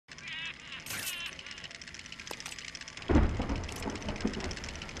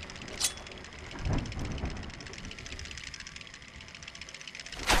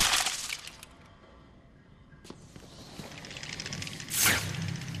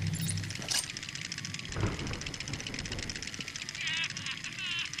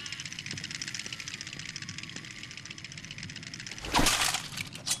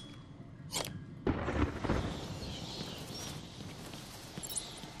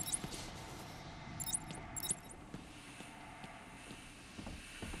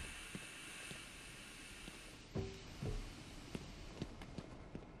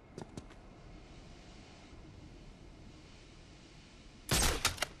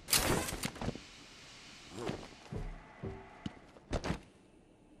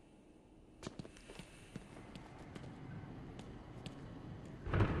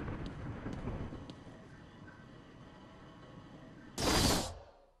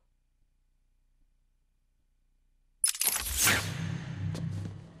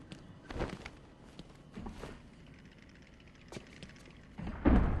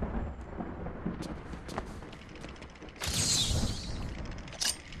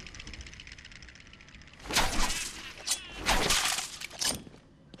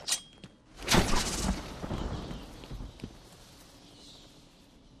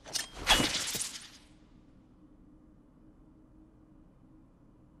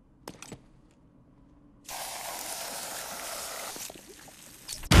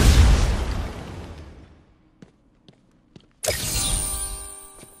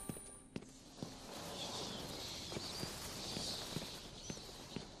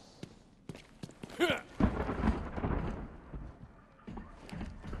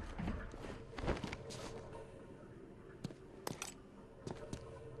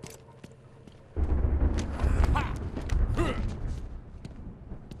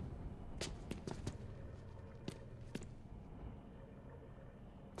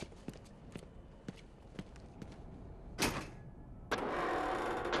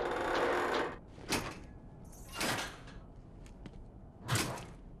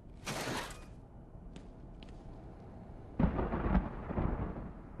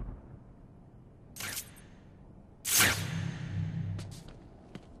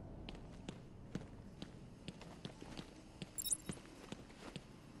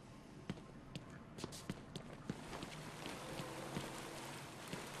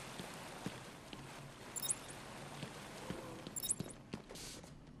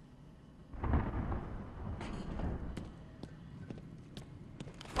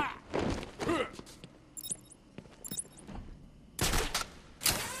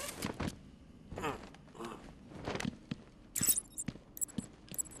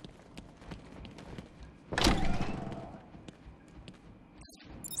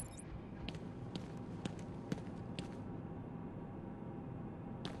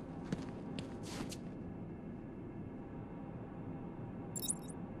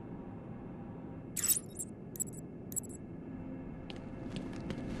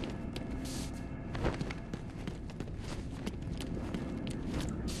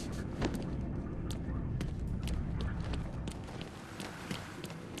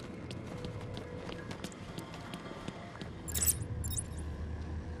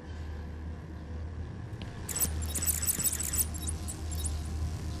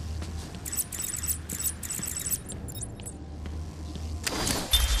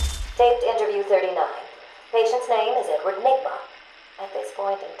Taped interview 39. Patient's name is Edward Nigma. At this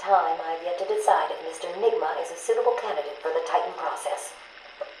point in time, I've yet to decide if Mr. Nigma is a suitable candidate for the Titan process.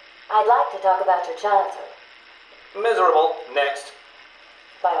 I'd like to talk about your childhood. Miserable. Next.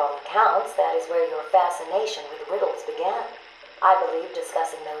 By all accounts, that is where your fascination with riddles began. I believe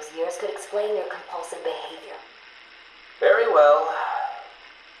discussing those years could explain your compulsive behavior. Very well.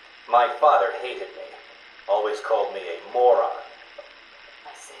 My father hated me. Always called me a moron.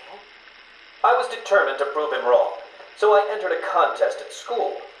 I see. I was determined to prove him wrong, so I entered a contest at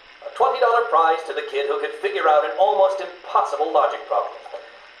school. A $20 prize to the kid who could figure out an almost impossible logic problem.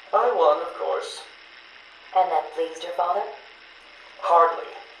 I won, of course. And that pleased your father? Hardly.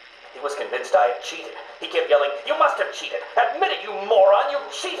 He was convinced I had cheated. He kept yelling, "You must have cheated! Admit it, you moron! You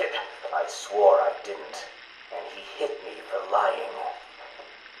cheated!" I swore I didn't, and he hit me for lying.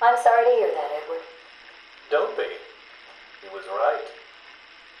 I'm sorry to hear that, Edward. Don't be. He was right.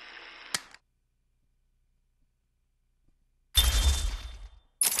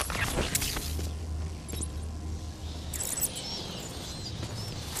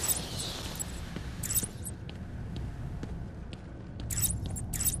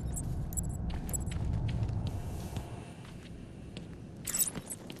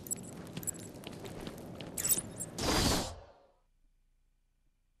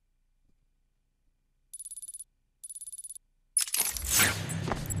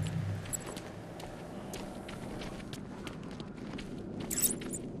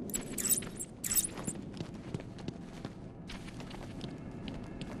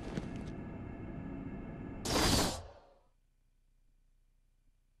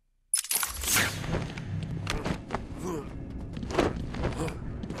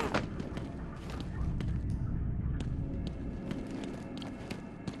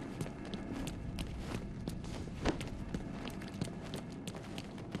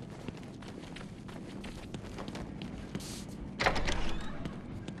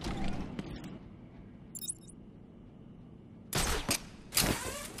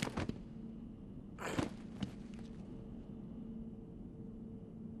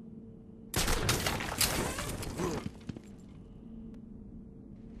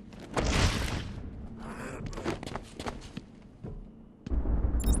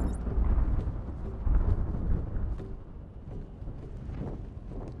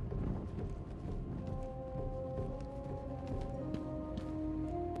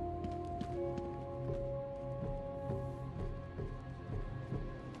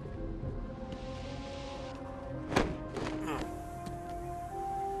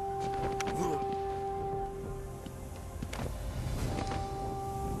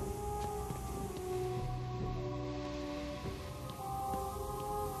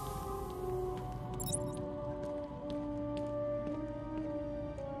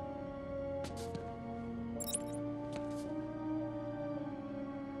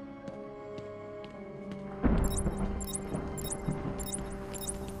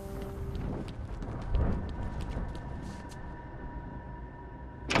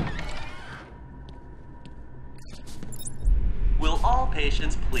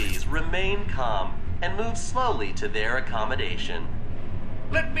 please remain calm and move slowly to their accommodation.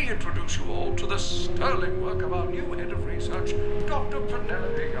 Let me introduce you all to the sterling work of our new head of research, Dr.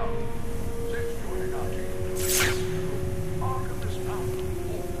 Penelope Young. Since joining our team, Arkham is now at the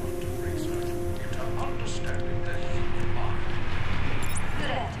forefront of research into understanding the human mind. Good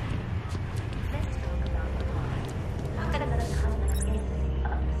afternoon. Let's talk about the mind. How can the complex entity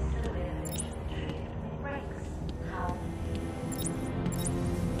of the simulation breaks? How?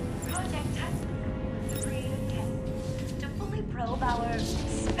 Project Titan was created to fully probe our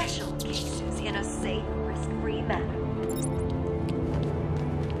special cases in a safe, risk-free manner.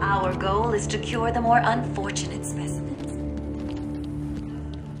 Our goal is to cure the more unfortunate specimens.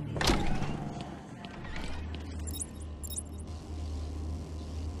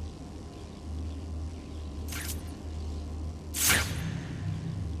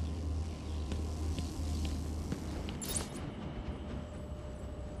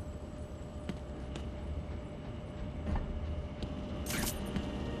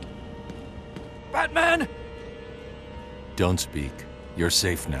 Batman! Don't speak. You're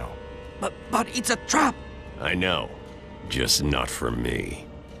safe now. But it's a trap! I know. Just not for me.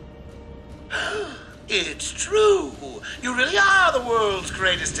 It's true! You really are the world's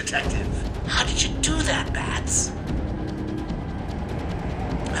greatest detective. How did you do that, Bats?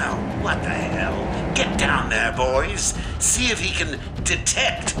 Oh, what the hell? Get down there, boys. See if he can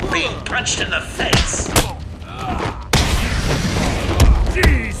detect being punched in the face.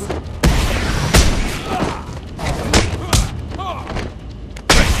 Jeez!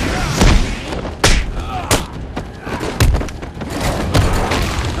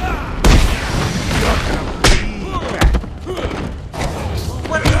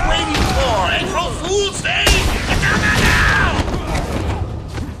 What are you waiting for? April Fool's Day? Get down there now!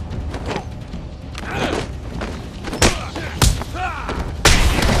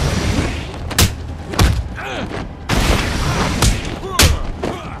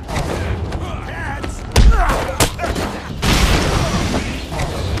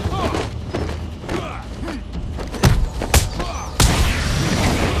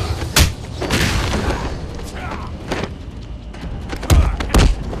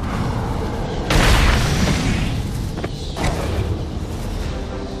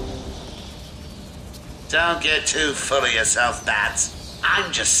 Don't get too full of yourself, Bats.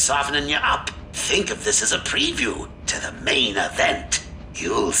 I'm just softening you up. Think of this as a preview to the main event.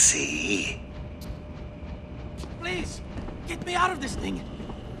 You'll see. Please, get me out of this thing.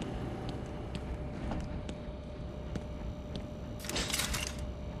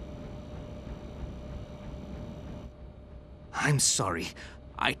 I'm sorry.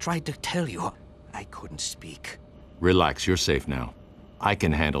 I tried to tell you. I couldn't speak. Relax, you're safe now. I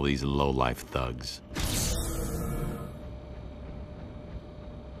can handle these low-life thugs.